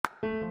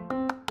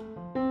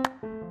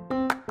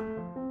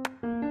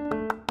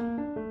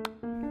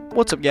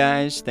What's up,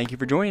 guys? Thank you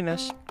for joining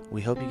us.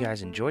 We hope you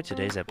guys enjoyed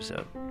today's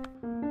episode.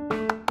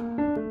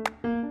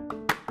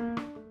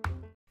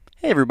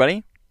 Hey,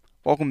 everybody.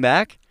 Welcome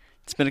back.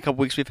 It's been a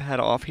couple weeks we've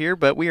had off here,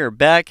 but we are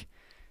back.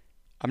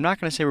 I'm not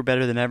going to say we're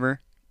better than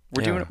ever.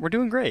 We're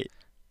doing great.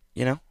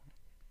 You know,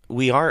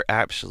 we are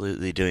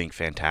absolutely doing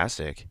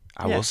fantastic.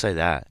 I will say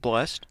that.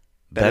 Blessed.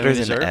 Better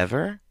than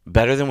ever?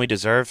 Better than we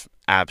deserve?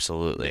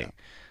 Absolutely. Yeah,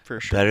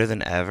 for sure. Better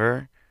than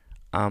ever?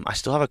 I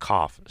still have a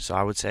cough, so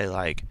I would say,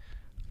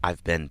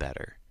 I've been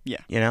better. Yeah.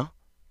 You know?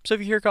 So if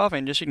you hear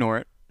coughing, just ignore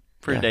it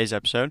for today's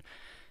episode.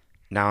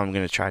 Now I'm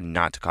going to try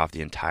not to cough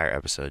the entire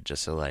episode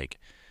just so,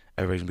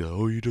 everybody's going to be like,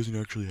 oh, he doesn't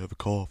actually have a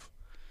cough.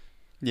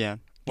 Yeah.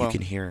 Well, you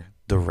can hear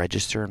the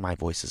register in my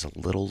voice is a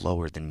little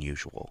lower than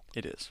usual.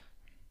 It is.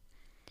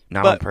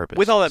 Not on purpose.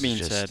 With all that being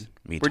said,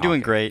 we're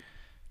doing great.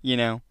 You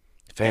know?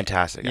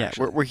 Fantastic, yeah,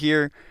 actually. we're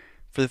here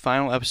for the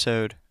final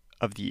episode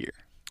of the year.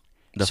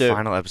 The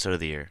final episode of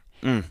the year.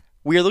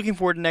 We are looking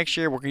forward to next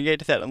year. We're going to get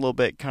to that in a little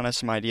bit, kind of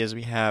some ideas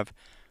we have.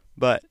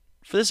 But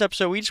for this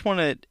episode, we just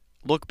want to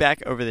look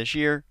back over this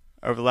year,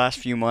 over the last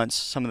few months,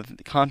 some of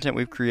the content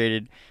we've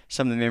created,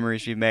 some of the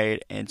memories we've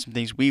made, and some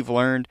things we've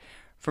learned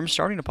from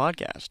starting a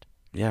podcast.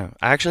 Yeah,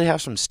 I actually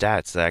have some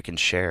stats that I can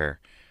share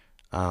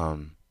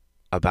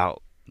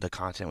about the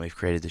content we've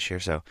created this year,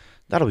 so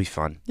that'll be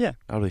fun. Yeah.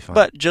 That'll be fun.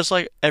 But just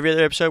like every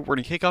other episode, we're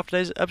going to kick off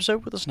today's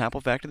episode with a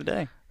Snapple Fact of the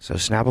Day. So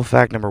Snapple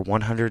Fact number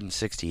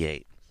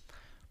 168.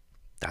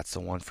 That's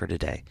the one for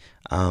today.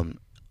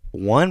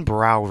 One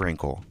brow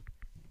wrinkle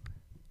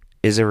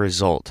is a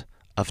result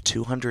of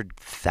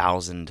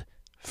 200,000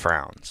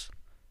 frowns.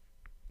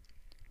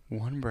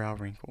 One brow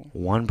wrinkle.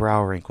 One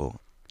brow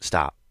wrinkle.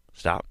 Stop.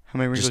 How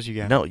many wrinkles you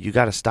got? No, you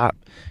got to stop.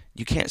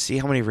 You can't see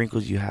how many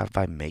wrinkles you have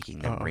by making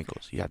them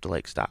wrinkles. You have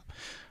to, stop.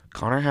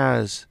 Connor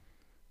has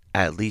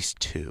at least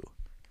 2.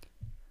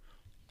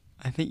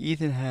 I think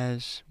Ethan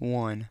has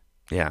 1.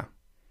 Yeah.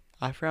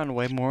 I frowned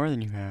way more than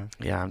you have.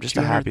 Yeah,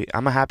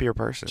 I'm a happier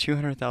person.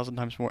 200,000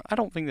 times more. I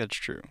don't think that's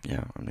true.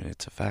 Yeah, I mean,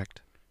 it's a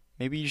fact.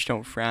 Maybe you just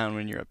don't frown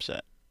when you're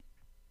upset.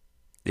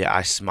 Yeah,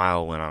 I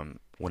smile when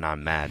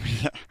I'm mad.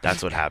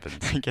 That's what happens.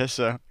 I guess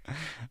so.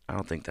 I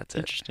don't think that's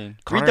Interesting.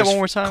 it. Read that one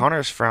more time.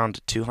 Connor's frowned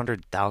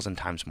 200,000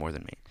 times more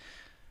than me.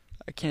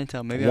 I can't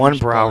tell. Maybe one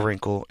brow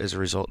wrinkle is a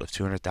result of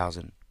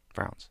 200,000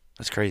 frowns.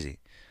 That's crazy.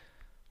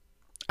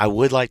 I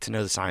would like to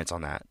know the science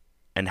on that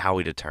and how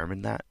we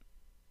determined that.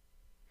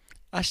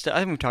 I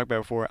think we've talked about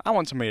it before. I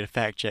want somebody to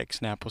fact check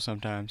Snapple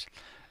sometimes.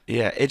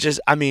 Yeah, it just,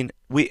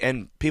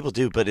 people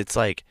do, but it's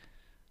I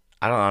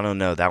don't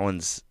know. That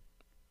one's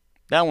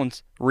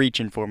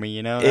reaching for me,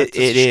 you know? That's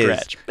a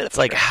stretch. But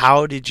it's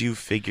how did you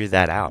figure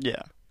that out?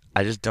 Yeah.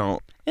 I just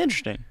don't.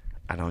 Interesting.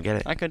 I don't get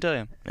it. I couldn't tell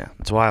you. Yeah,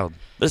 it's wild.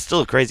 But it's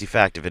still a crazy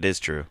fact if it is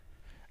true.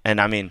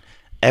 And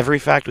every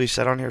fact we've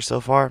said on here so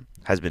far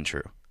has been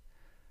true.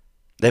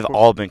 They've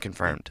all been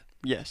confirmed.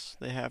 Yes,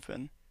 they have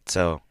been.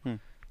 So,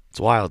 it's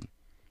wild.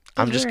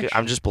 I'm That's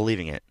just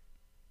believing it.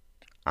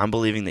 I'm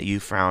believing that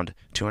you frowned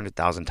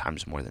 200,000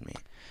 times more than me.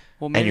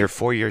 Well, maybe, and you're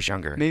 4 years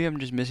younger. Maybe I'm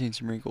just missing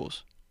some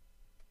wrinkles.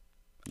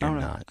 You're I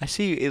don't know. not. I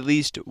see at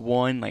least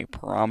one,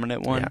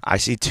 prominent one. Yeah, I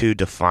see 2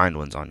 defined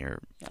ones on your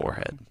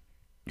forehead.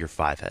 Your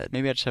 5 head.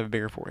 Maybe I just have a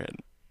bigger forehead.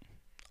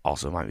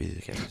 Also might be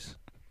the case.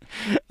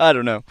 I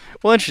don't know.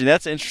 Well, interesting.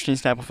 That's an interesting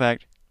Snapple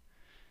fact.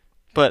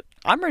 But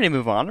I'm ready to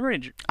move on.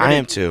 I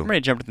am too. I'm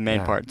ready to jump to the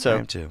main part. So I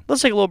am too.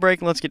 Let's take a little break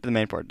and let's get to the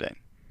main part today.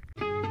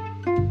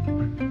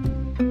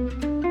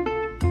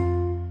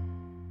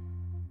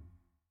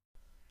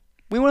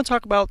 We want to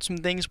talk about some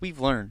things we've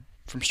learned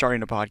from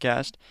starting a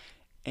podcast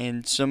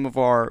and some of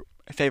our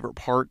favorite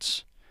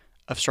parts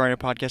of starting a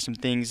podcast, some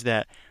things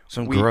that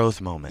some growth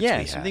moments.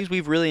 Yeah, some things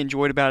we've really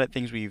enjoyed about it,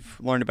 things we've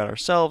learned about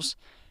ourselves,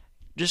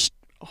 just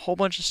a whole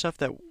bunch of stuff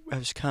that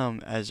has come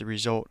as a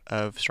result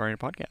of starting a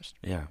podcast.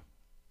 Yeah,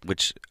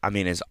 which,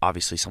 is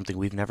obviously something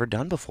we've never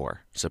done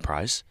before.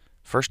 Surprise.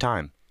 First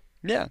time.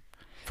 Yeah.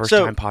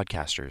 First-time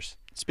podcasters.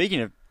 Speaking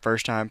of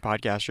first-time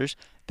podcasters,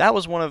 that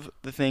was one of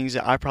the things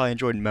that I probably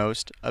enjoyed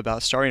most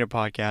about starting a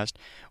podcast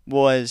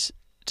was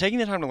taking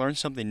the time to learn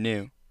something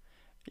new.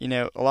 You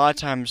know, a lot of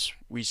times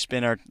we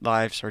spend our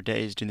lives, our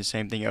days doing the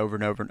same thing over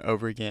and over and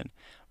over again.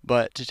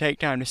 But to take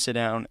time to sit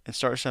down and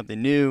start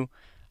something new,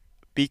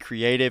 be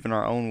creative in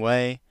our own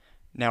way.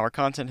 Now, our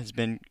content has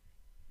been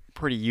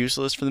pretty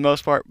useless for the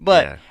most part,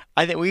 but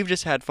I think we've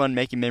just had fun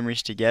making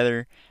memories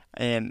together,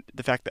 and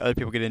the fact that other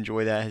people get to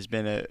enjoy that has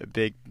been a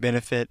big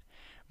benefit.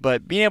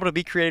 But being able to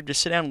be creative, to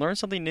sit down and learn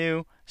something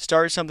new,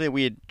 start something that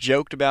we had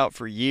joked about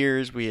for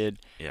years, we had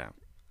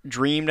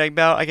dreamed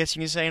about, I guess you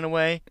can say, in a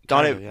way.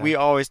 We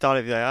always thought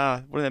it'd be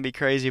wouldn't that be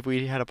crazy if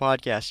we had a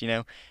podcast, you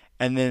know?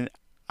 And then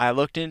I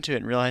looked into it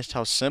and realized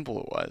how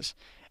simple it was.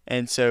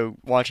 And so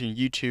watching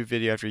YouTube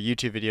video after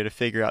YouTube video to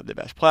figure out the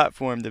best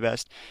platform, the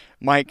best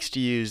mics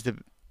to use, the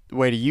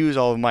way to use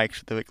all the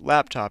mics, the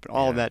laptop, and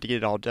all of that to get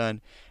it all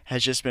done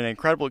has just been an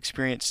incredible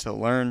experience to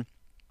learn.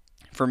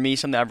 For me,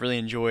 something I've really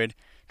enjoyed,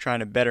 trying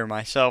to better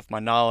myself, my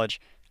knowledge.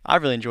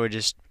 I've really enjoyed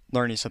just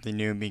learning something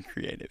new and being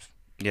creative.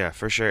 Yeah,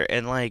 for sure.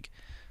 And like,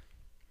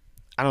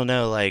 I don't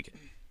know, like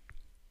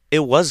it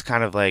was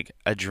kind of like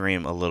a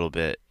dream a little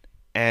bit.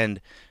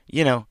 And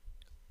you know,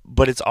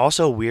 but it's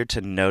also weird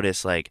to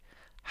notice like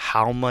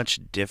how much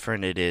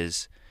different it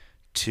is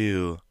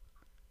to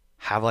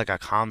have like a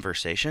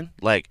conversation,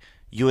 like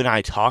you and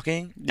I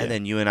talking, Yeah. and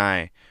then you and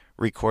I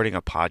recording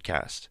a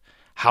podcast.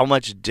 How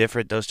much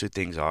different those two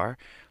things are.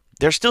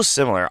 They're still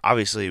similar.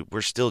 Obviously,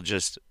 we're still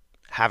just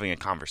having a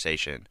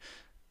conversation,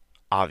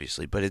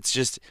 obviously, but it's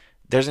just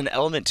there's an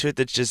element to it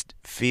that just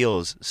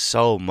feels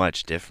so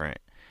much different.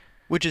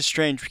 Which is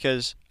strange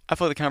because I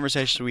feel like the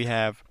conversations we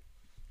have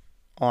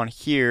on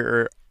here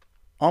are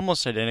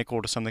almost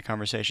identical to some of the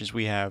conversations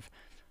we have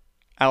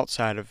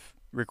outside of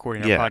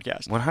recording Yeah, our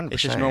podcast. 100%.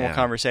 It's just normal yeah.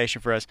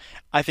 conversation for us.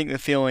 I think the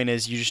feeling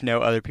is you just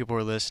know other people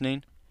are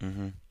listening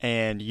hmm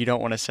and you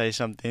don't want to say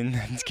something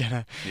that's going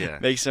to Yeah.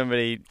 make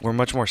somebody. We're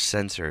much more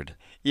censored.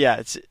 Yeah,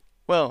 it's.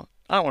 Well,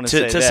 I don't want to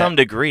To say to that. some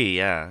degree,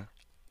 yeah.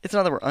 It's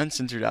not that we're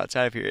uncensored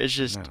outside of here. It's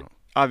just No.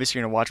 obviously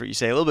you're going to watch what you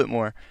say a little bit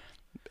more.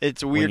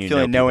 It's a When weird you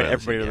feeling know people knowing are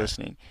everybody are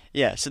listening, listening.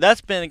 Yeah, so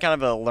that's been kind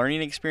of a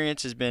learning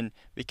experience, has been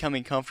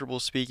becoming comfortable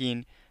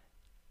speaking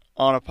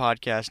on a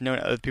podcast, knowing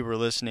other people are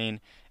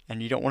listening,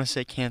 and you don't want to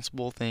say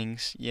cancelable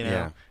things, you know.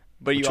 Yeah.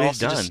 But Which you we've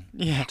also done, just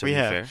yeah, to we be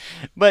have. fair.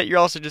 But you're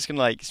also just gonna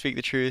like speak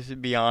the truth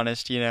and be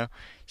honest, you know.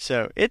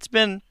 So it's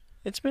been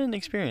an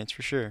experience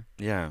for sure.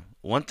 Yeah.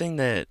 One thing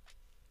that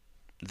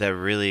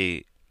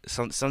really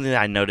something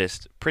that I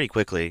noticed pretty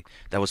quickly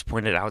that was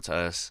pointed out to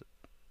us,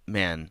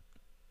 man,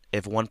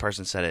 if one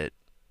person said it,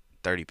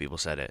 30 people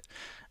said it.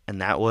 And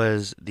that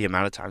was the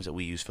amount of times that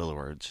we use filler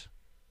words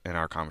in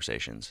our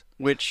conversations.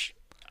 Which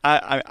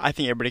I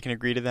think everybody can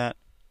agree to that.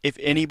 If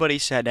anybody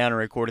sat down and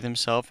recorded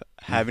themselves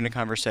having a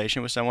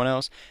conversation with someone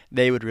else,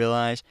 they would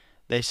realize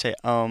they say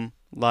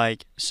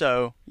like,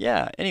 so,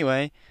 yeah,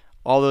 anyway,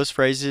 all those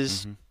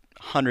phrases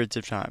hundreds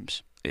of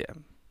times Yeah.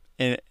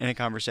 in a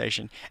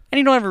conversation. And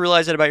you don't ever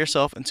realize that about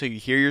yourself until you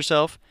hear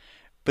yourself.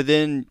 But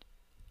then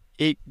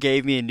it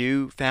gave me a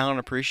newfound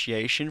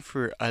appreciation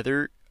for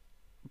other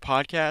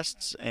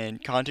podcasts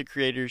and content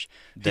creators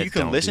who That you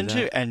can don't listen do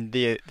to that. and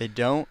they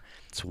don't.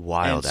 It's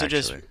wild, And so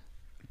just actually.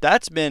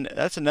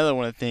 that's another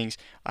one of the things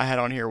I had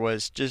on here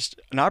was just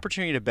an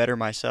opportunity to better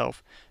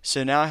myself.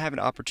 So now I have an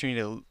opportunity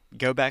to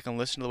go back and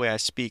listen to the way I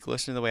speak,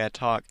 listen to the way I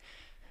talk.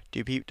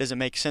 Does it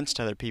make sense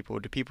to other people?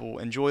 Do people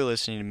enjoy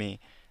listening to me?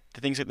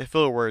 The things like the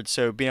filler words.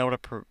 So being able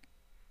to,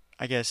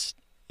 I guess,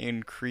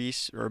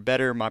 increase or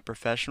better my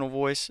professional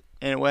voice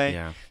in a way.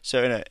 Yeah.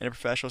 So in a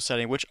professional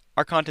setting, which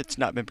our content's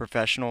not been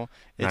professional.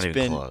 It's Not even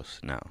been close,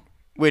 no.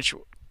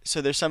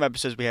 so there's some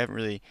episodes we haven't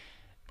really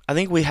I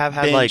think we have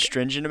had been like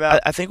stringent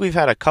about. I think we've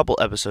had a couple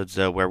episodes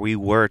though where we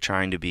were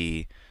trying to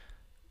be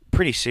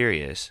pretty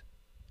serious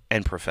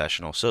and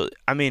professional. So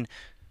I mean,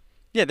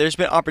 Yeah, there's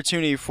been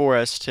opportunity for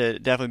us to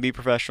definitely be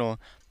professional.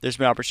 There's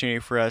been opportunity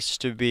for us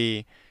to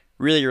be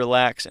really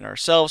relaxed in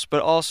ourselves,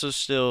 but also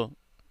still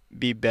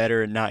be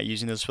better at not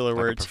using those filler like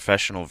a words.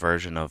 professional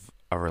version of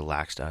a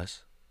relaxed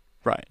us.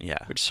 Right. Yeah.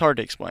 Which is hard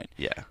to explain.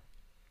 Yeah.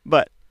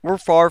 But we're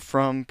far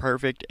from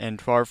perfect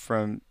and far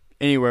from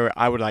anywhere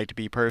I would like to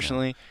be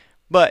personally.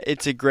 But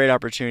it's a great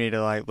opportunity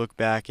to like look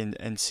back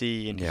and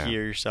see and Yeah.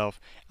 hear yourself.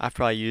 I've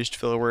probably used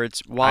filler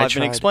words while I've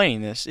been tried-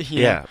 explaining this.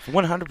 you know? Yeah,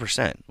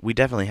 100%. We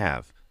definitely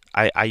have.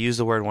 I use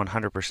the word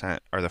 100%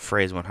 or the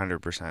phrase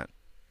 100%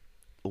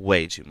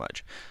 way too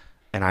much.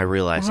 And I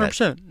realize that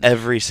 100%.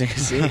 every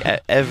single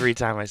every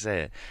time I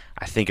say it,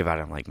 I think about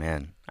it. I'm like,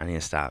 man, I need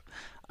to stop.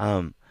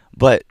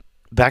 But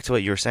back to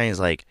what you were saying is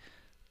like,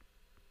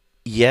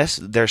 yes,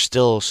 there's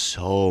still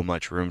so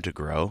much room to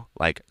grow,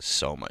 like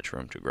so much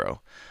room to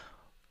grow.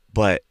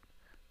 But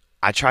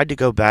I tried to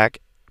go back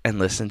and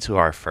listen to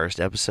our first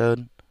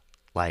episode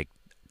like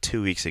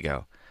 2 weeks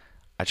ago.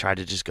 I tried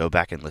to just go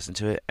back and listen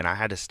to it, and I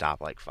had to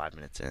stop like 5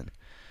 minutes in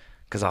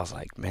because I was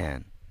like,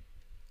 man,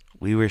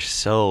 we were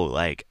so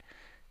like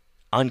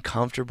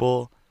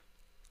uncomfortable.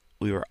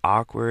 We were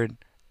awkward,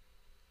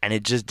 and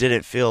it just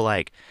didn't feel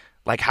like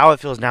how it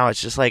feels now.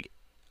 It's just like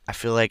I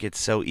feel like it's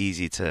so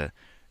easy to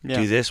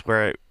do this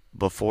where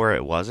before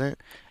it wasn't,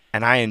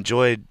 and I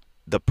enjoyed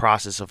the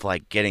process of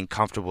like getting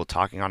comfortable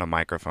talking on a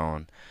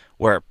microphone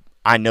where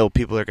I know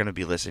people are going to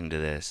be listening to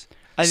this.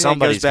 I think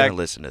Somebody's that goes going back to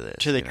listen to this.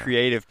 to the you know?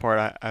 creative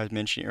part I was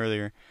mentioning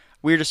earlier.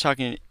 We were just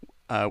talking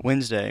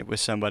Wednesday with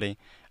somebody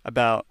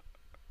about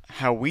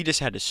how we just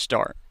had to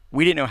start.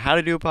 We didn't know how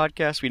to do a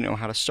podcast. We didn't know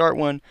how to start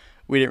one.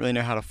 We didn't really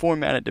know how to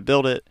format it, to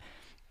build it,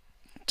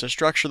 to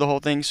structure the whole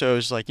thing. So it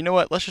was like, you know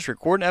what? Let's just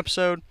record an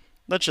episode.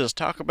 Let's just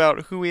talk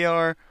about who we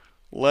are.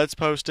 Let's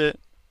post it,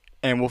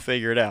 and we'll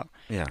figure it out.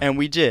 Yeah. And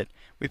we did.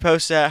 We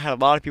posted that, had a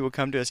lot of people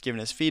come to us giving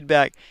us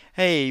feedback.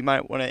 Hey, you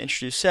might want to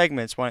introduce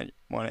segments, want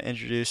to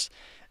introduce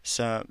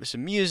some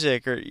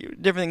music or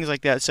different things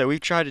like that. So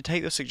we've tried to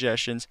take those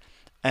suggestions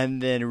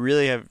and then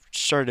really have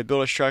started to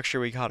build a structure.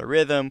 We caught a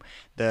rhythm,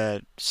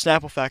 the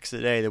Snapple Facts of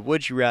the Day, the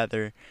Would You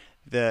Rather,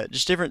 the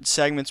just different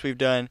segments we've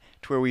done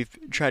to where we've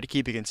tried to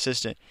keep it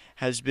consistent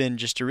has been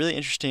just a really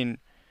interesting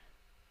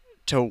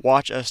to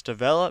watch us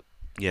develop.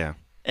 Yeah.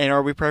 And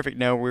are we perfect?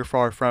 No, we're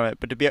far from it.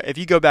 But if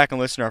you go back and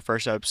listen to our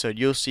first episode,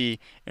 you'll see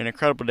an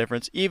incredible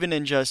difference, even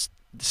in just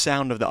the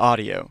sound of the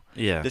audio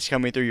Yeah. that's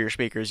coming through your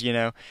speakers.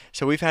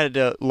 So we've had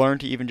to learn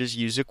to even just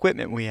use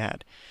equipment we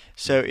had.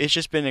 So it's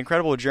just been an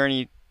incredible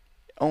journey.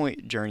 Only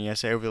journey I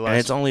say over the last. And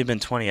it's only been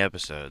 20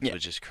 episodes, Yeah.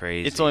 which is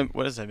crazy. It's only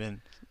what has that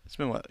been? It's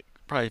been what,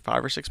 probably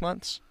 5 or 6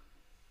 months.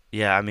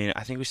 Yeah, I mean,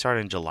 I think we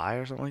started in July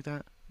or something like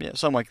that. Yeah,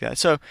 something like that.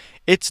 So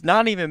it's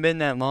not even been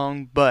that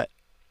long, but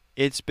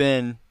it's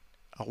been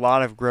a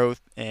lot of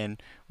growth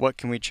and what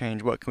can we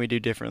change? What can we do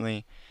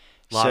differently?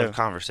 A lot of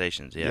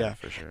conversations, yeah,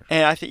 for sure.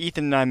 And I think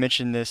Ethan and I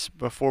mentioned this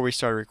before we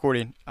started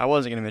recording. I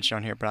wasn't going to mention it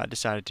on here, but I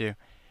decided to.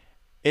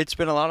 It's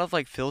been a lot of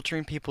like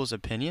filtering people's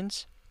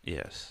opinions.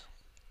 Yes.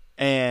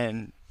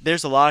 And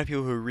there's a lot of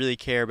people who really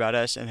care about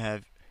us and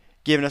have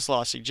given us a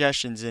lot of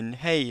suggestions and,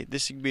 hey,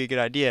 this would be a good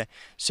idea.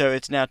 So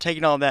it's now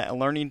taking all that and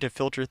learning to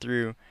filter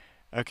through,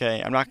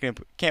 okay,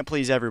 can't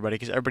please everybody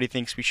because everybody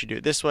thinks we should do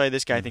it this way.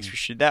 This guy thinks we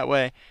should do it that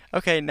way.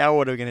 Okay, now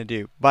what are we going to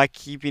do? By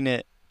keeping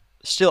it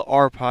still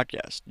our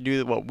podcast,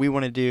 do what we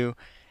want to do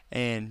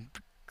and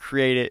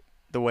create it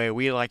the way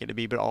we like it to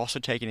be, but also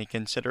taking into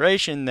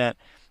consideration that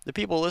the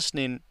people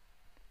listening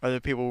are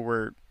the people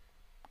we're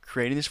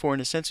creating this for.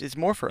 In a sense, it's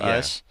more for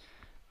us,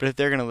 but if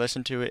they're going to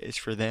listen to it, it's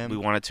for them. We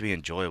want it to be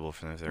enjoyable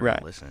for them if they're going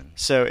to listen.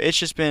 So it's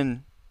just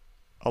been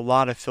a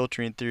lot of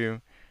filtering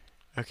through.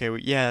 Okay, well,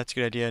 yeah, that's a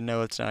good idea.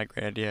 No, it's not a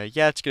great idea.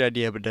 Yeah, it's a good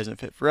idea, but it doesn't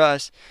fit for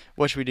us.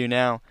 What should we do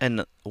now?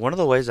 And one of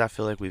the ways I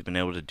feel like we've been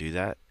able to do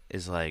that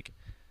is like,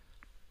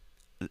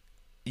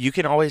 you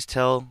can always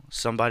tell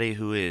somebody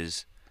who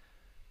is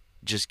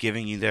just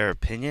giving you their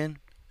opinion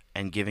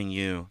and giving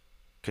you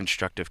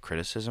constructive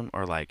criticism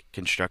or like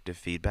constructive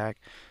feedback,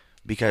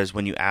 because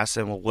when you ask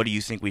them, well, what do you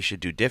think we should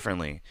do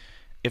differently?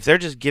 If they're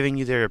just giving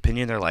you their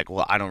opinion, they're like,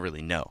 well, I don't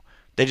really know.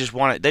 They just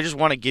want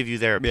to give you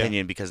their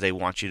opinion because they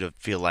want you to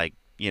feel like,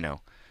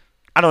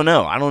 I don't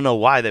know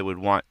why they would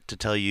want to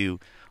tell you,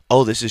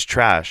 oh, this is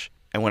trash.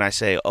 And when I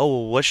say, oh,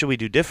 well, what should we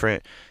do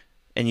different?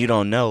 And you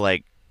don't know,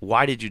 like,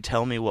 why did you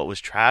tell me what was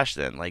trash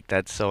then? Like,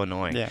 that's so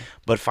annoying. Yeah.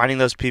 But finding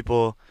those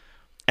people,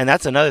 and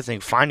that's another thing,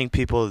 finding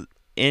people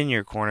in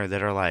your corner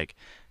that are like,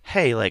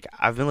 hey, like,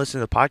 I've been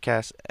listening to the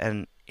podcast,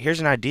 and here's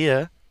an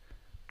idea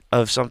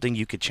of something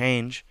you could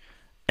change,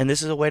 and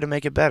this is a way to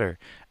make it better.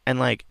 And,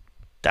 like,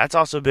 that's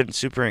also been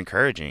super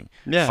encouraging.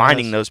 Yeah,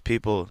 finding those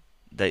people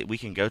that we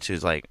can go to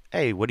is like,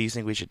 hey, what do you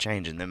think we should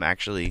change? And them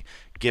actually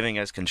giving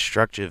us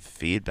constructive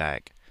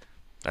feedback.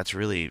 That's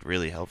really,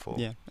 really helpful.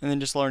 Yeah, and then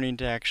just learning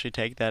to actually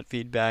take that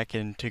feedback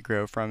and to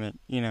grow from it,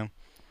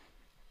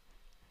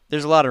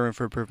 There's a lot of room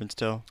for improvement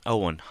still. Oh,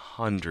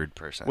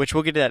 100%. Which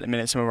we'll get to that in a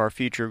minute, some of our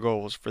future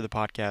goals for the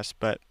podcast.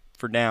 But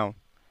for now,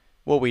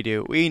 what we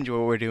do, we enjoy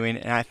what we're doing,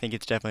 and I think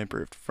it's definitely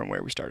improved from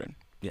where we started.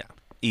 Yeah,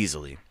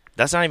 easily.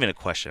 That's not even a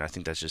question. I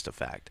think that's just a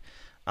fact.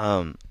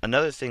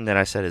 Another thing that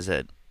I said is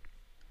that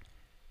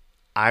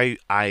I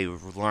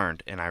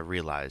learned and I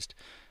realized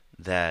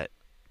that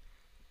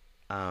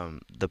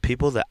the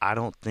people that I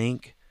don't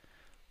think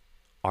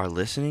are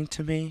listening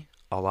to me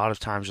a lot of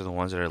times are the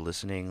ones that are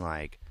listening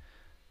like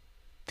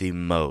the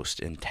most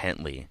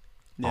intently,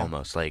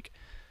 almost like,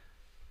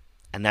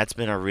 and that's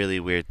been a really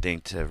weird thing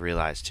to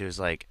realize too. Is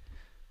like,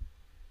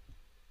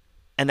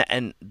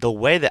 and the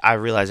way that I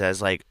realized that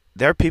is like,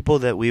 there are people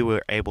that we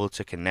were able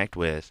to connect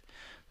with.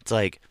 It's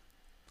like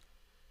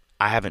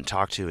I haven't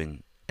talked to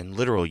in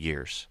literal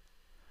years.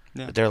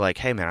 Yeah. But they're like,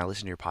 hey man, I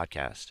listen to your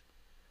podcast.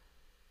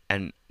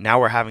 And now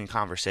we're having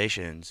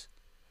conversations,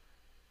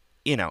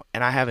 and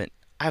I haven't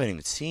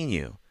even seen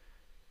you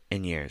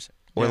in years.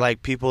 Or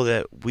like people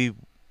that we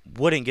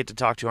wouldn't get to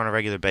talk to on a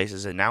regular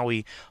basis, and now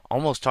we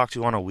almost talk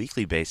to on a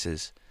weekly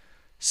basis,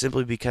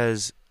 simply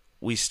because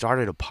we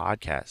started a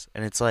podcast.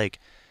 And it's like,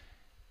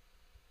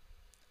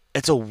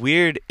 it's a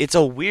weird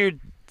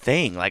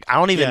thing. Like, I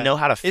don't even know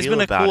how to feel about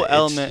it. It's been a cool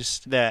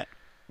element that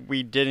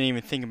we didn't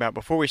even think about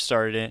before we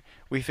started it.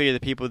 We figured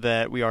the people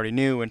that we already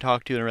knew and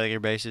talked to on a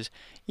regular basis,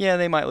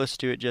 they might listen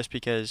to it just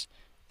because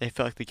they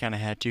felt like they kind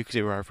of had to because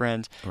they were our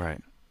friends. Right.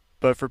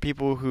 But for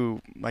people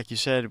who, like you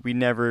said,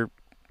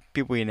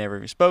 people we had never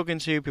even spoken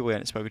to, people we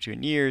hadn't spoken to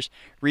in years,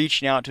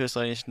 reaching out to us,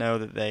 letting us know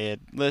that they had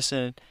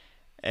listened,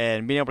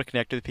 and being able to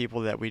connect with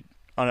people that we,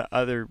 on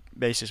other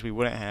basis, we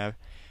wouldn't have,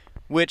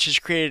 which has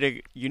created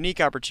a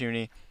unique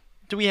opportunity.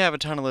 Do we have a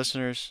ton of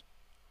listeners?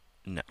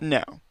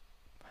 No.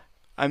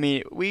 I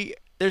mean,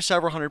 there's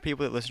several hundred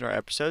people that listen to our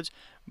episodes,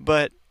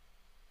 but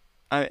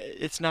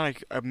it's not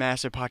a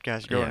massive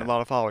podcast growing a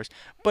lot of followers.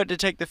 But to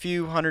take the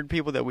few hundred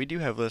people that we do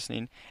have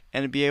listening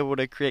and to be able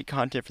to create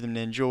content for them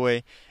to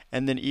enjoy,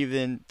 and then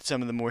even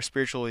some of the more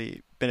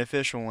spiritually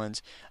beneficial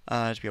ones,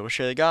 to be able to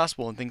share the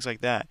gospel and things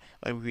like that,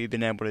 like we've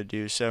been able to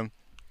do. So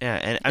yeah,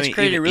 and it's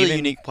created a really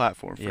unique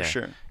platform for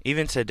sure.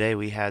 Even today,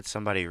 we had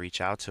somebody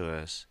reach out to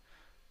us,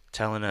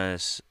 telling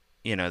us,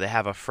 they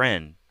have a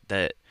friend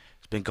that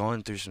been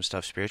going through some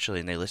stuff spiritually,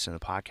 and they listen to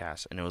the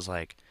podcast, and it was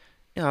like,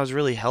 it was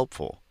really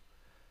helpful.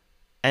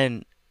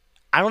 And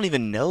I don't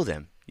even know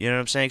them, you know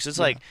what I'm saying? So it's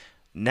like,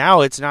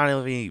 now it's not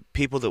only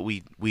people that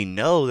we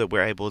know that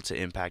we're able to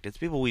impact, it's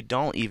people we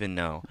don't even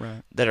know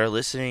Right. that are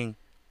listening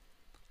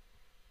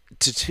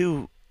to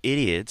two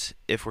idiots,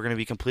 if we're going to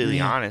be completely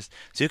Yeah. honest,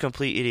 two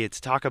complete idiots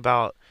talk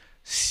about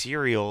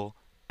cereal,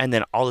 and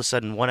then all of a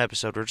sudden one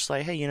episode we're just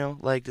like, hey,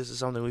 like this is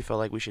something we felt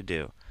like we should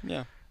do.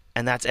 Yeah.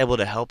 And that's able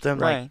to help them.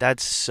 Right. Like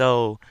that's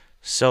so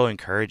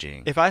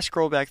encouraging. If I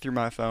scroll back through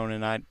my phone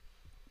and I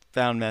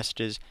found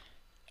messages,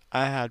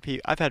 I've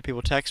had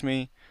people text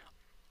me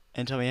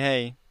and tell me,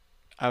 hey,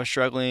 I was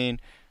struggling,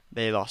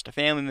 they lost a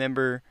family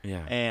member,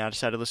 Yeah. and I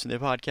decided to listen to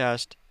the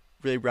podcast,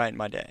 really brightened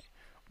my day.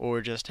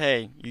 Or just,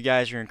 hey, you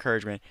guys are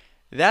encouragement.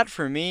 That,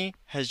 for me,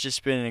 has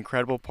just been an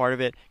incredible part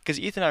of it, because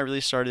Ethan and I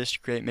really started this to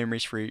create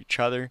memories for each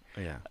other,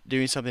 Yeah.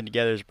 doing something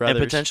together as brothers.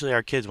 And potentially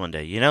our kids one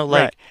day,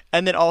 Right.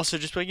 And then also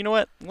just like, you know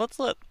what, let's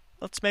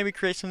maybe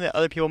create something that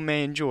other people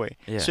may enjoy.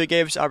 Yeah. So it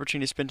gave us the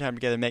opportunity to spend time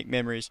together, make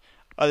memories.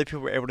 Other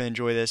people were able to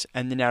enjoy this,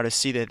 and then now to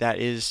see that that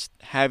is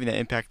having the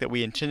impact that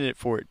we intended it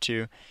for it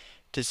to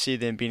see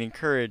them being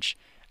encouraged,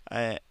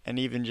 and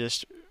even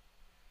just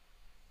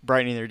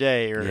brightening their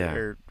day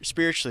or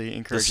spiritually the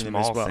encouraging them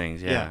as small well.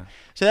 things, yeah.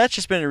 So that's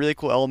just been a really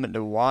cool element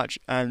to watch,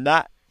 and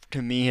that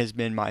to me has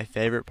been my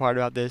favorite part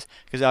about this,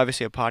 because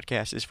obviously a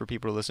podcast is for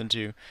people to listen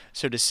to.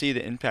 So to see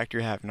the impact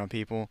you're having on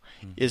people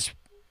is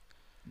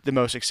the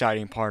most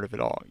exciting part of it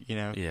all,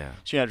 Yeah.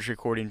 So you're not just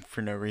recording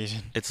for no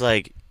reason. It's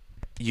like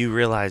you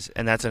realize,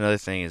 and that's another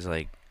thing, is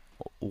like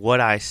what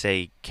I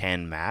say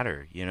can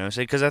matter,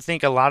 because I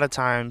think a lot of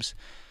times,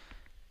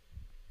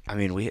 I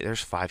mean,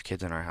 there's 5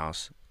 kids in our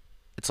house.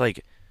 It's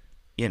like,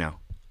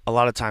 a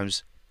lot of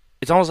times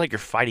it's almost like you're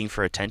fighting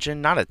for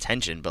attention, not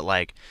attention, but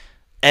like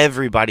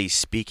everybody's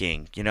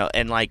speaking,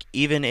 and like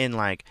even in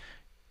like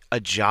a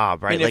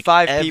job, right? I mean, if like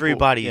 5 people-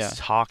 everybody's yeah.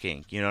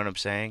 talking, you know what I'm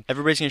saying?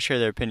 Everybody's going to share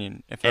their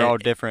opinion. If they're And- all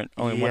different,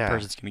 only one yeah.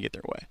 person's going to get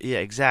their way. Yeah,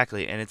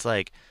 exactly. And it's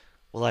like,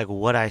 well, like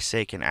what I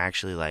say can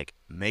actually like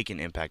make an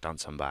impact on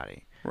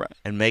somebody. Right.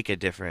 And make a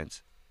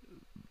difference,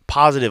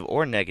 positive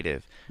or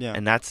negative. Yeah.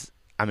 And that's,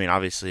 I mean,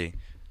 obviously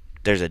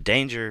there's a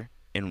danger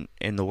in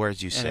the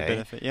words you And say, a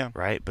benefit, yeah.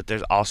 right? But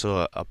there's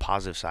also a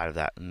positive side of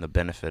that, and the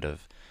benefit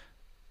of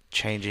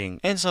changing,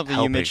 And something you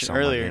helping mentioned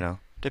someone, earlier,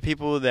 to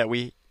people that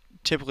we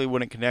typically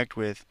wouldn't connect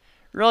with,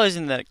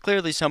 realizing that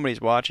clearly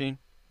somebody's watching,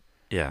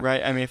 Yeah.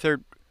 right? I mean, if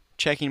they're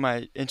checking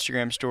my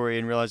Instagram story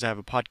and realize I have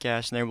a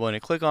podcast and they're willing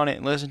to click on it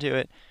and listen to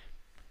it,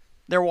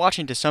 they're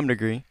watching to some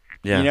degree.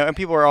 Yeah. And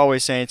people are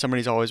always saying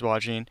somebody's always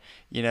watching.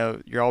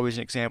 You're always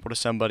an example to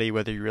somebody,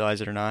 whether you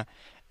realize it or not.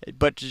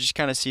 But to just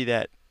kind of see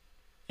that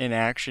in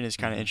action is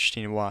kind of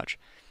interesting to watch.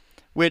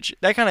 Which,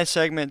 that kind of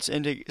segments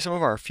into some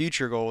of our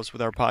future goals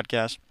with our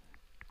podcast.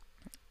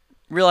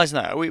 Realizing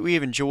that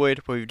we've enjoyed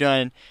what we've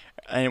done,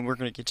 and we're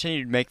going to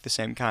continue to make the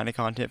same kind of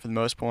content for the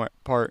most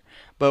part.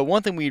 But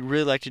one thing we'd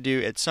really like to do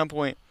at some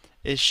point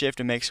is shift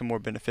and make some more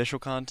beneficial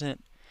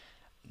content.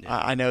 Yeah.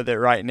 I know that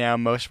right now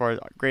most of our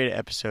great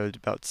episodes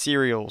about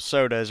cereal,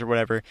 sodas, or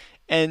whatever,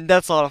 and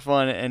that's a lot of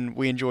fun, and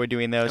we enjoy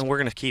doing those. And we're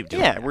going to keep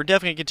doing Yeah, that. we're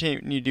definitely going to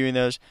continue doing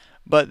those.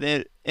 But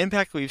the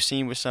impact we've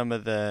seen with some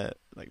of the,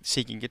 like,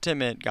 Seeking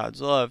Contentment, God's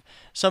Love,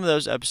 some of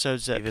those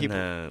episodes that Even people...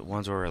 the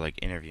ones where we're like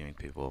interviewing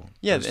people.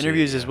 Yeah, Those the two,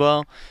 interviews as yeah.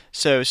 well.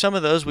 So some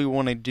of those we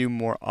want to do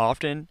more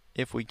often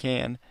if we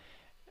can,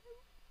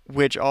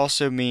 which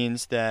also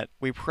means that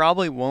we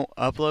probably won't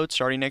upload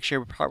starting next year.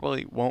 We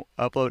probably won't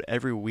upload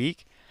every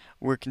week.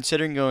 We're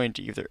considering going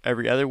to either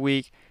every other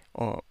week,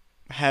 or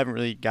haven't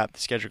really got the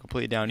schedule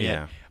completely down yet.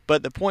 Yeah.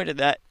 But the point of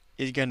that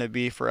is going to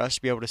be for us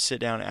to be able to sit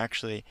down and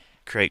actually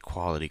Create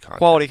quality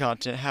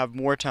content. have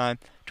more time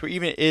to where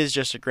even if it is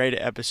just a great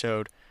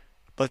episode,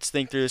 let's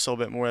think through this a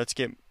little bit more. Let's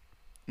get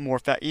more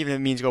even if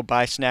it means go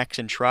buy snacks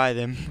and try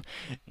them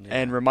Yeah.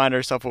 and remind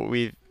ourselves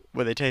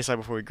what they taste like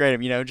before we grade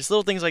them. Just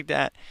little things like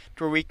that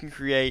to where we can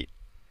create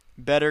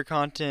better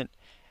content,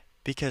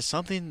 because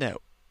something that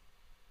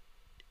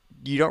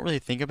you don't really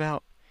think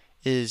about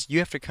is you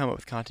have to come up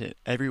with content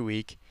every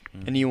week,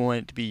 and you want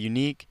it to be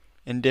unique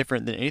and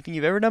different than anything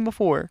you've ever done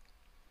before,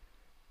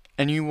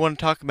 and you want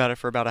to talk about it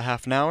for about a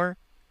half an hour.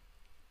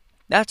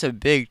 That's a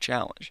big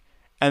challenge.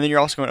 And then you're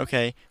also going,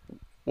 okay,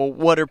 well,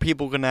 what are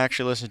people going to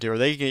actually listen to? Are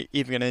they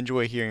even going to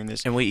enjoy hearing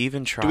this? And we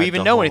even tried. Do we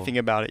even know anything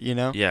about it?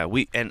 Yeah,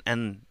 we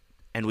and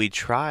we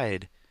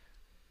tried.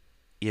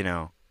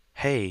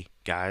 Hey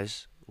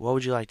guys, what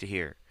would you like to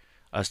hear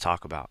us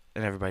talk about?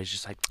 And everybody's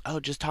just like, oh,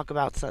 just talk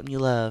about something you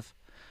love.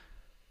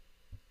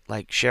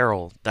 Like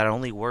Cheryl, that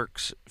only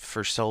works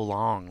for so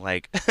long.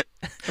 Like,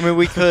 I mean,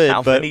 we could,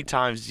 how but many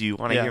times do you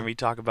want to Yeah. hear me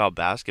talk about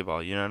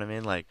basketball? You know what I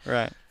mean? Like,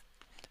 right.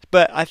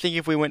 But I think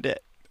if we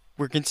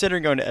we're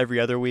considering going to every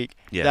other week.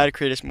 yeah, That'd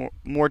create us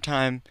more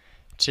time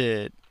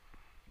to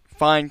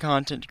find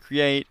content to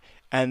create,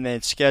 and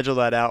then schedule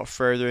that out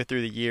further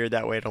through the year.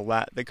 That way,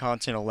 the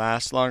content will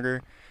last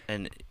longer.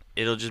 and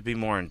it'll just be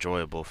more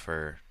enjoyable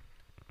for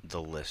the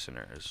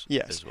listeners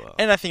Yes. as well.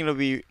 And I think it'll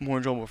be more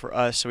enjoyable for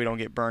us, so we don't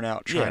get burnt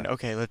out trying. Yeah.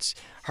 Okay, let's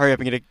hurry up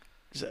and get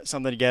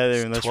something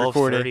together and let's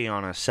record it. 12:30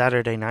 on a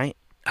Saturday night.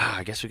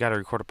 I guess we got to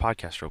record a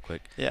podcast real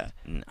quick. Yeah.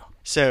 No.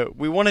 So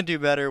we want to do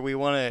better. We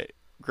want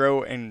to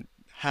grow and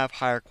have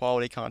higher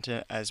quality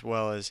content, as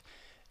well as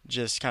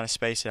just kind of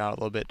space it out a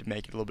little bit to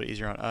make it a little bit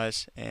easier on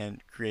us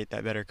and create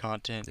that better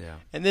content. Yeah.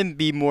 And then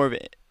be more of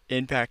an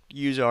impact,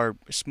 use our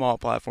small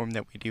platform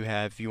that we do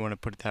have, if you want to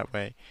put it that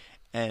way,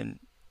 and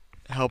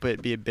help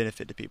it be a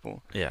benefit to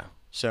people. Yeah.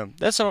 So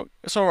that's some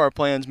of our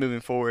plans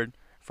moving forward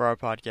for our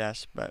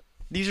podcast. But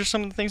these are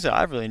some of the things that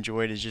I've really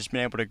enjoyed, is just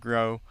being able to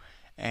grow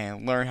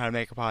and learn how to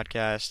make a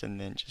podcast, and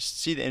then just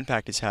see the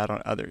impact it's had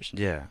on others.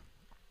 Yeah.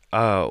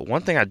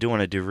 One thing I do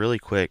want to do really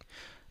quick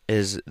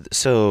is,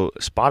 so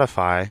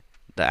Spotify,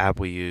 the app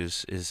we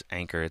use is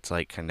Anchor. It's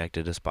like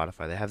connected to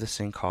Spotify. They have this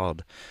thing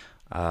called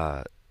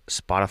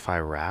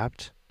Spotify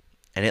Wrapped,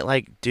 and it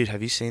like, dude,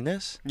 have you seen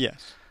this?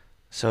 Yes.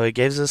 So it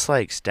gives us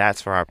like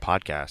stats for our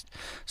podcast.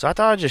 So I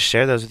thought I'd just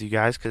share those with you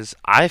guys because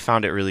I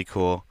found it really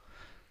cool.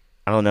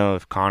 I don't know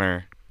if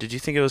Connor, did you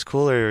think it was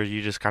cool, or are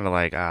you just kind of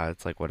like,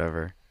 it's like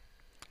whatever?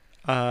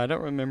 I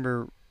don't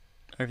remember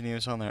everything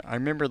that's on there. I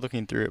remember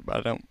looking through it, but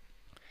I don't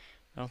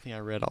think I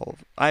read all of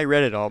it. I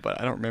read it all, but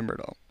I don't remember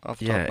it all off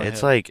the top Yeah, of my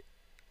it's head. like,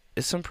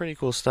 it's some pretty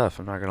cool stuff.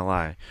 I'm not gonna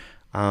lie.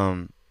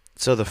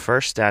 So the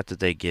first stat that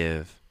they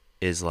give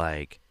is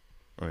like,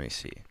 let me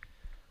see.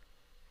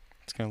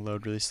 It's gonna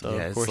load really slow.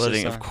 Yeah, of it's course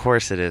loading. it's Of not.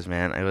 course it is,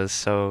 man. It was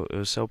so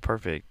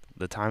perfect.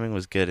 The timing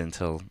was good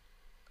until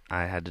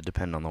I had to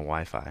depend on the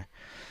Wi-Fi.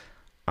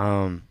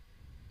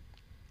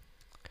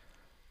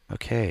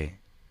 Okay.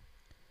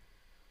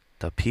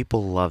 The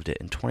people loved it.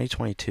 In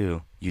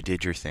 2022, you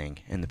did your thing,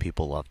 and the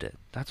people loved it.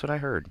 That's what I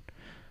heard.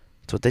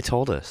 That's what they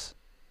told us.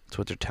 That's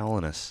what they're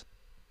telling us.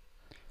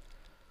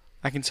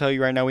 I can tell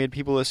you right now, we had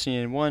people listening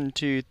in 1,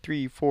 2,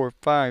 3, 4,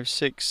 5,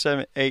 6,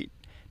 7, 8,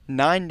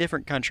 9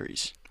 different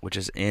countries. Which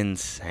is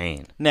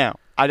insane. Now,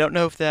 I don't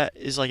know if that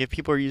is like if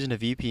people are using a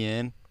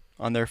VPN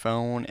on their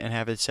phone and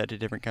have it set to a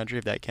different country,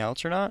 if that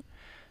counts or not.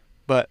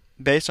 But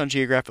based on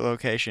geographic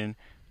location,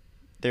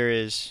 there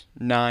is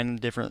 9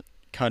 different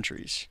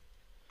countries.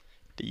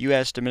 The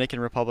U.S., Dominican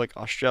Republic,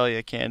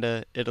 Australia,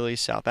 Canada, Italy,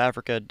 South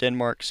Africa,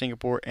 Denmark,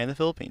 Singapore, and the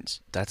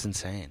Philippines. That's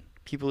insane.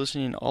 People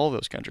listening in all of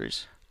those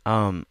countries.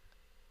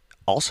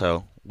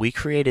 Also, we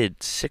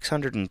created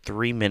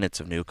 603 minutes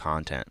of new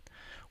content,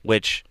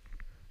 which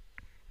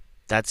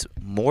that's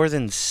more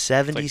than It's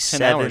 77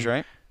 like 10 hours,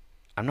 right?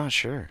 I'm not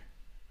sure.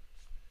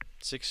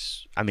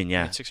 6. I mean,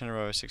 yeah. 600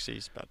 over 60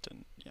 is about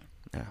 10. Yeah.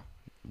 Yeah.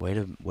 Way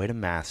to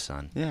math,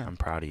 son. Yeah. I'm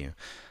proud of you.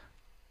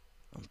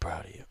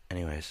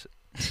 Anyways,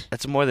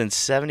 that's more than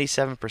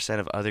 77%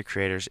 of other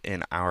creators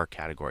in our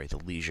category, the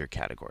leisure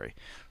category.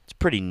 It's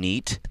pretty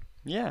neat.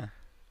 Yeah.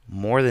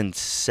 More than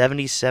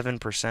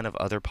 77% of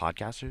other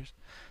podcasters.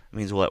 That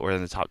means what? We're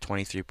in the top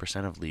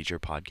 23% of leisure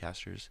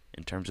podcasters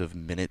in terms of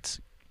minutes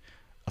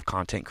of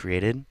content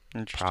created.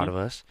 Interesting. Proud of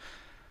us.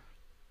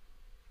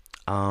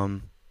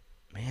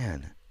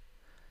 Man,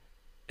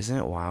 isn't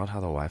it wild how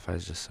the Wi-Fi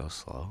is just so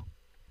slow?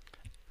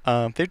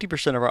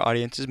 50% of our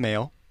audience is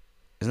male.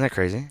 Isn't that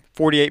crazy?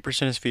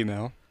 48% is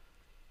female,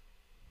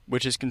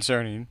 which is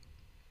concerning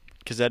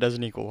because that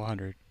doesn't equal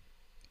 100.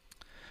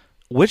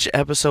 Which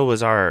episode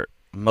was our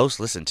most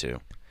listened to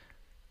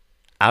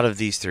out of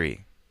these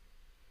three?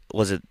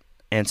 Was it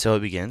And So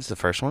It Begins, the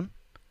first one?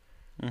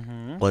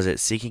 Mm-hmm. Was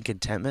it Seeking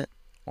Contentment?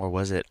 Or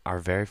was it our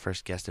very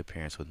first guest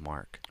appearance with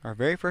Mark? Our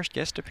very first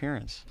guest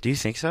appearance. Do you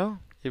think so?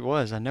 It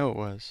was. I know it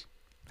was.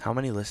 How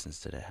many listens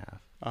did it have?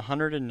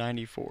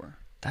 194.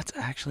 That's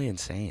actually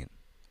insane.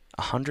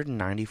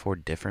 194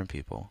 different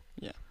people.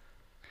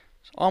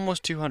 It's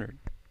almost 200.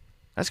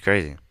 That's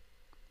crazy.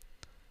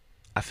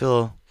 I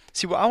feel...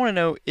 See, what I want to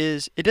know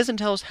is, it doesn't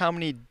tell us how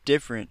many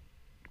different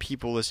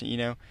people listen, you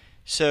know?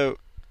 So,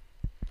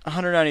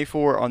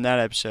 194 on that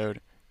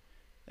episode.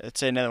 Let's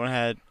say another one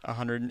had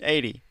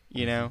 180,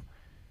 you know?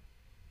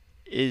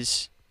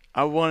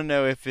 I want to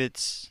know if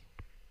it's,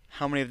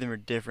 how many of them are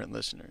different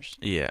listeners?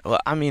 Yeah, well,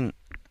 I mean...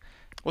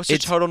 What's the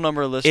total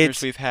number of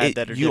listeners we've had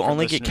that are you different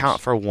only listeners? get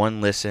count for one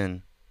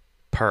listen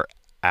per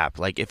app.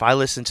 Like, if I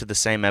listen to the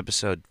same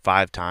episode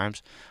 5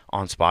 times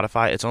on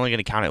Spotify, it's only going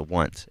to count it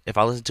once. If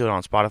I listen to it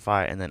on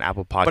Spotify and then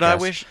Apple Podcasts... But I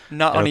wish,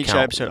 not on it'll each count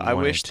episode, I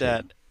 1 wish and 2.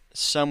 that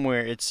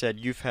somewhere it said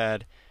you've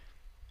had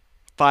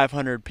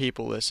 500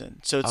 people listen.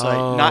 So it's like,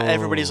 not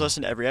everybody's Oh.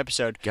 listened to every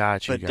episode,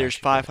 Gotcha, but there's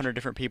gotcha, 500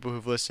 different people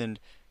who've listened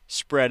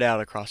spread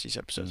out across these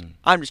episodes. Mm.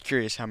 I'm just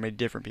curious how many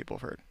different people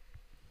have heard.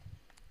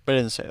 But it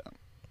didn't say that.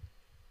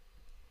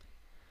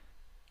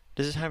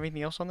 Does it have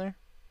anything else on there?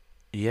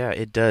 Yeah,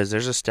 it does.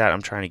 There's a stat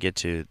I'm trying to get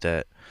to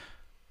that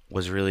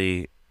was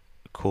really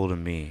cool to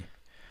me.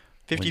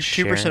 52% of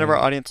sharing- our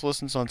audience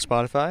listens on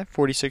Spotify,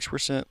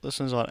 46%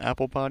 listens on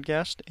Apple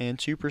Podcast, and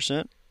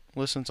 2%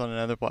 listens on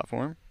another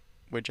platform,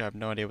 which I have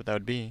no idea what that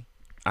would be.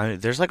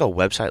 There's like a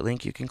website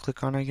link you can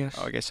click on, I guess.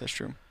 Oh, I guess that's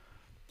true.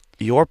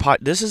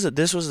 This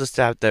was the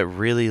stat that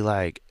really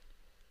like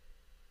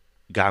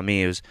got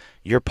me. It was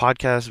your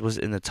podcast was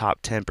in the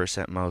top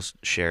 10% most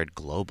shared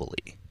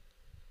globally.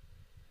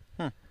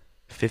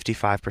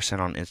 55%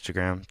 on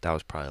Instagram. That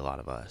was probably a lot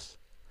of us.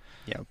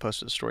 Yeah, we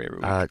posted a story every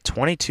week.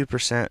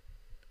 22%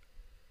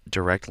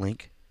 direct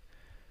link.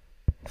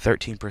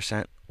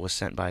 13% was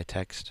sent by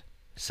text.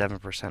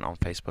 7% on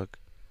Facebook,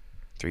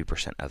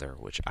 3% other,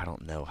 which I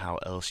don't know how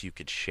else you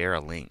could share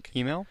a link.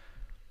 Email?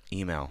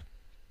 Email,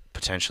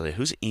 potentially.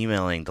 Who's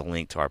emailing the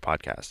link to our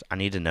podcast? I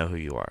need to know who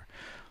you are.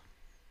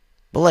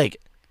 But, like,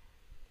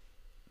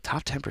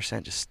 top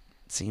 10% just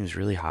seems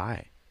really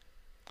high.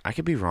 I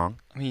could be wrong.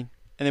 I mean,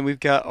 and then we've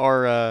got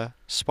our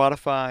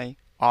Spotify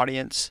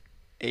audience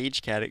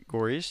age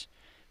categories.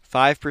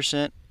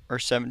 5% are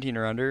 17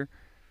 or under.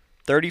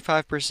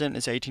 35%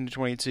 is 18 to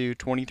 22.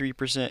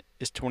 23%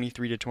 is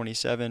 23 to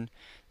 27.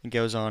 It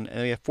goes on.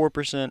 And we have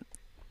 4%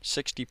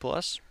 60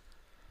 plus.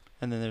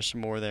 And then there's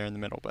some more there in the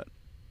middle. But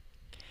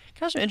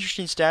kind of some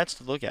interesting stats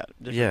to look at.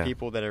 Different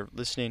people that are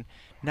listening.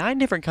 9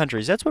 different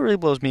countries. That's what really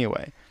blows me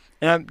away.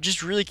 And I'm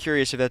just really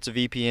curious if that's a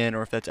VPN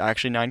or if that's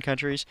actually 9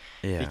 countries.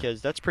 Yeah.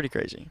 Because that's pretty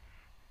crazy.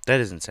 That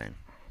is insane.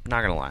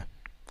 Not going to lie.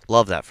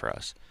 Love that for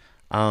us.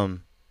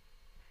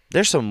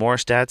 There's some more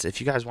stats.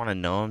 If you guys want to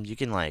know them, you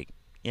can, like,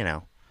 you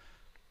know,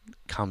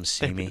 come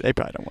see me. They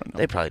probably don't want to know.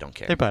 They probably don't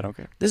care. They probably don't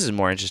care. This is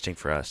more interesting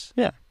for us.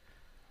 Yeah.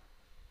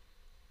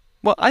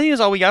 Well, I think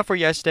that's all we got for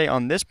you guys today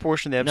on this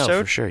portion of the episode.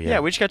 No, for sure, yeah.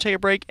 We just got to take a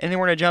break, and then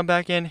we're going to jump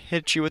back in,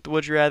 hit you with the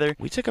Would You Rather.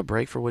 We took a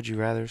break for Would You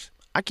Rathers?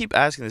 I keep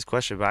asking this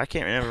question, but I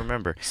can't ever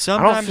remember.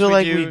 Sometimes I don't feel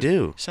like we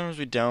do. Sometimes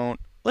we don't.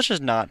 Let's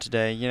just not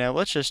today. You know,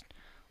 let's just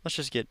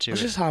get to it.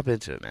 Let's just hop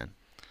into it, man.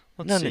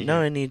 Let's see.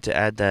 No need to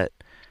add that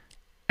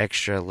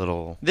extra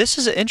little. This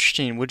is an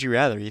interesting Would You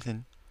Rather,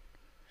 Ethan.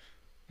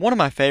 One of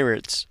my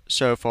favorites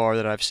so far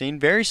that I've seen.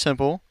 Very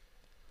simple.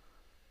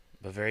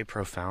 But very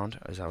profound.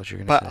 Is that what you're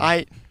going to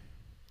say? But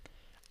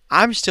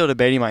I'm still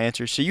debating my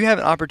answer. So you have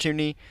an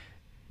opportunity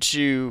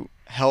to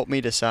help me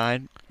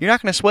decide. You're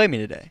not going to sway me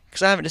today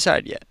because I haven't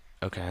decided yet.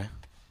 Okay.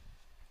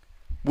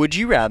 Would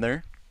you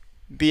rather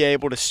be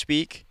able to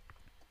speak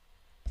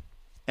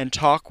and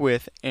talk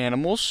with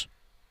animals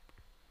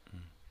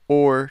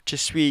or to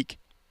speak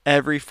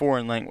every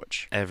foreign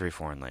language? Every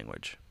foreign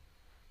language.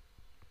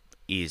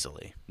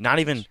 Easily. Not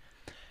even.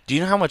 Do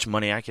you know how much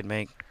money I could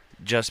make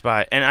just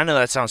by. And I know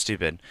that sounds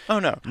stupid. Oh,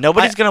 no.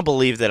 Nobody's going to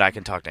believe that I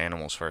can talk to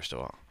animals, first of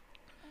all.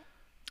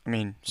 I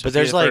mean, but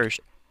there's like. First.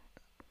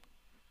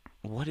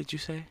 What did you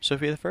say?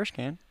 Sophia the First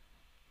can.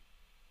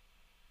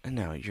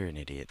 No, you're an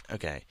idiot.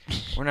 Okay.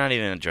 We're not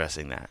even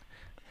addressing that.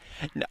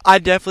 No, I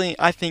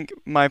think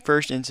my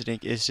first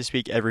instinct is to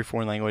speak every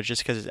foreign language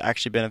just because it's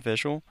actually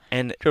beneficial.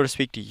 And to be able to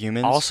speak to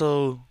humans.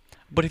 Also,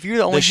 but if you're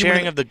the only the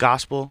sharing of the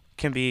gospel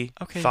can be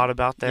thought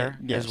about there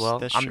yes, as well.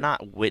 That's I'm true.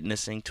 not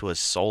witnessing to a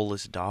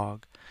soulless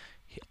dog.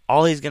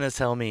 All he's going to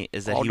tell me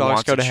is that all he dogs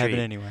wants go a to treat. heaven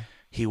anyway.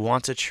 He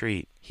wants a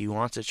treat. He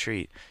wants a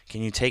treat.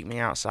 Can you take me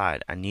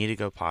outside? I need to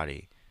go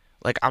potty.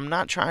 Like, I'm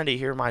not trying to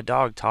hear my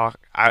dog talk.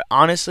 I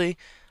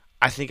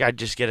think I'd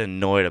just get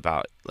annoyed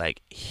about,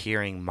 like,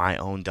 hearing my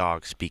own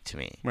dog speak to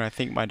me. When I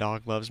think my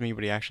dog loves me,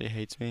 but he actually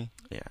hates me.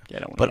 Yeah. I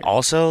don't want but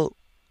also,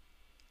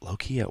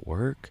 low-key at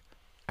work,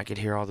 I could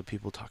hear all the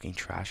people talking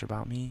trash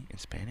about me in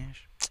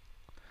Spanish.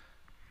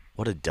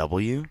 What a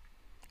W.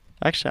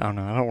 Actually, I don't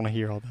know. I don't want to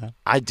hear all that.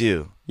 I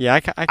do. Yeah,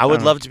 I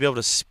would love to be able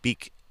to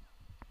speak.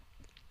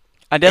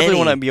 I definitely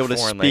want to be able to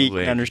speak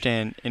language. and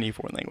understand any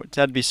foreign language.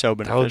 That'd be so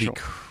beneficial. That would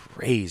be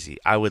crazy.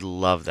 I would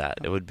love that.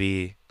 It would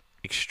be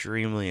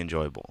extremely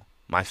enjoyable.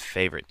 My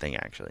favorite thing,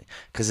 actually.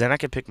 Because then I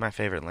could pick my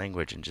favorite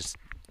language and just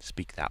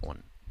speak that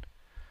one.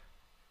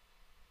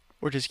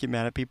 Or just get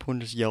mad at people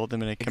and just yell at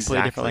them in a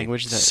completely different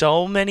language.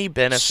 So many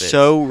benefits.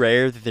 So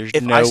rare that there's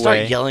no way. If I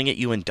start yelling at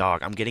you in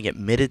dog, I'm getting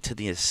admitted to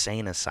the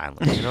insane asylum.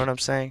 You know what I'm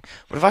saying?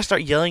 But if I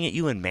start yelling at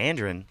you in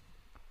Mandarin,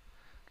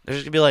 they're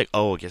just going to be like,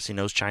 oh, I guess he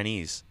knows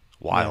Chinese.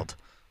 Wild.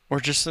 Yeah. Or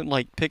just,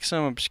 like, pick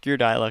some obscure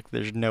dialect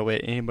there's no way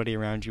anybody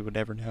around you would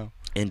ever know.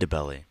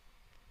 Ndebele.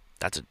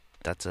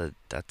 That's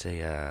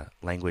a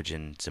language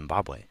in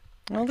Zimbabwe.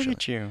 Oh, look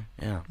at you.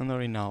 Yeah. I don't know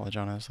any knowledge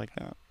on us like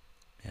that.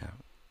 Yeah.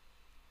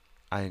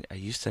 I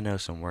used to know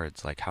some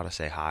words, like how to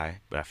say hi,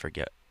 but I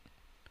forget.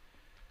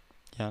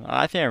 Yeah,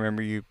 I think I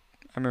remember you.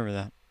 I remember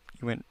that.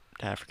 You went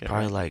to Africa.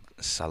 Probably right? like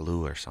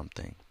salut or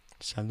something.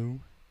 Salut?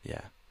 Yeah.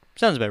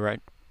 Sounds about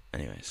right.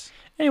 Anyways.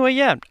 Anyway,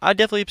 yeah, I'd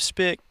definitely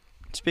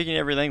speaking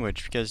every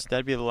language because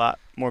that'd be a lot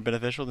more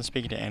beneficial than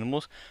speaking to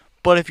animals.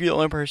 But if you're the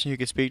only person who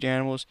could speak to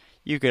animals,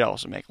 you could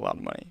also make a lot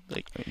of money.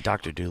 Like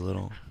Dr.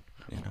 Doolittle,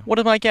 you know. What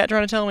is my cat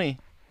trying to tell me?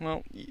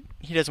 Well,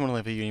 he doesn't want to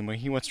live with you anymore.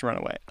 He wants to run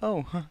away.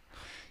 Oh, huh.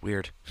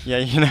 Weird. Yeah,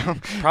 you know.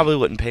 Probably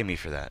wouldn't pay me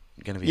for that.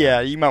 Gonna be yeah,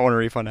 honest. you might want a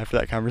refund after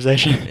that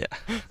conversation.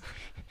 Yeah.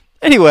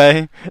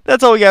 Anyway,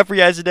 that's all we got for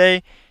you guys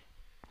today.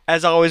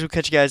 As always, we'll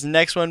catch you guys in the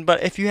next one.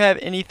 But if you have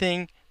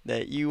anything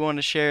that you want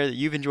to share that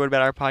you've enjoyed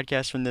about our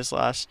podcast from this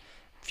last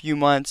few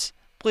months,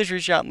 please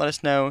reach out and let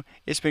us know.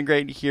 It's been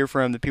great to hear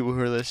from the people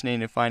who are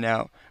listening and find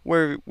out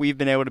where we've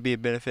been able to be a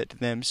benefit to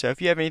them. So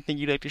if you have anything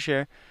you'd like to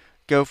share,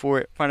 go for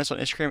it. Find us on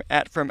Instagram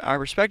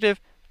 @FromOurPerspective.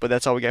 But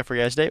that's all we got for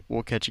you guys today.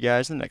 We'll catch you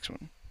guys in the next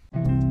one.